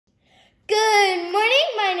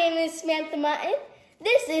is Samantha Mutton.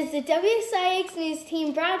 This is the WSIX News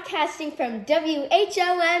Team broadcasting from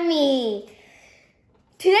WHOME.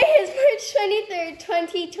 Today is March 23rd,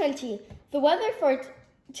 2020. The weather for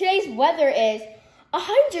today's weather is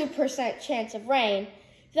 100% chance of rain.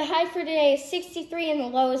 The high for today is 63 and the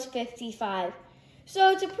low is 55.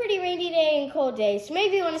 So it's a pretty rainy day and cold day. So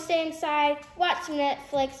maybe you want to stay inside, watch some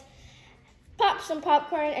Netflix, pop some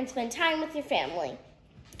popcorn, and spend time with your family.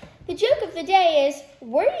 The joke of the day is,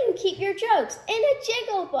 where do you keep your jokes? In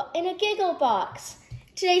a giggle box.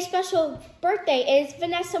 Today's special birthday is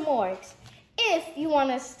Vanessa Morgs. If you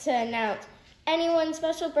want us to announce anyone's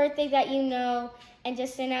special birthday that you know and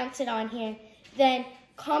just announce it on here, then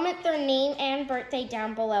comment their name and birthday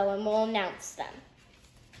down below and we'll announce them.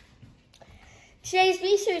 Today's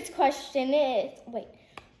research question is,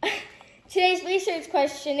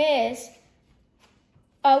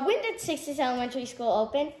 when did 60s Elementary School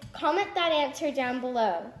open? Comment that answer down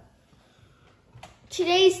below.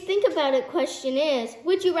 Today's Think About It question is,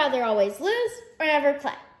 would you rather always lose or never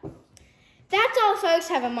play? That's all, folks.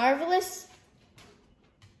 Have a marvelous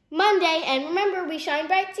Monday, and remember, we shine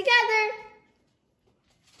bright together.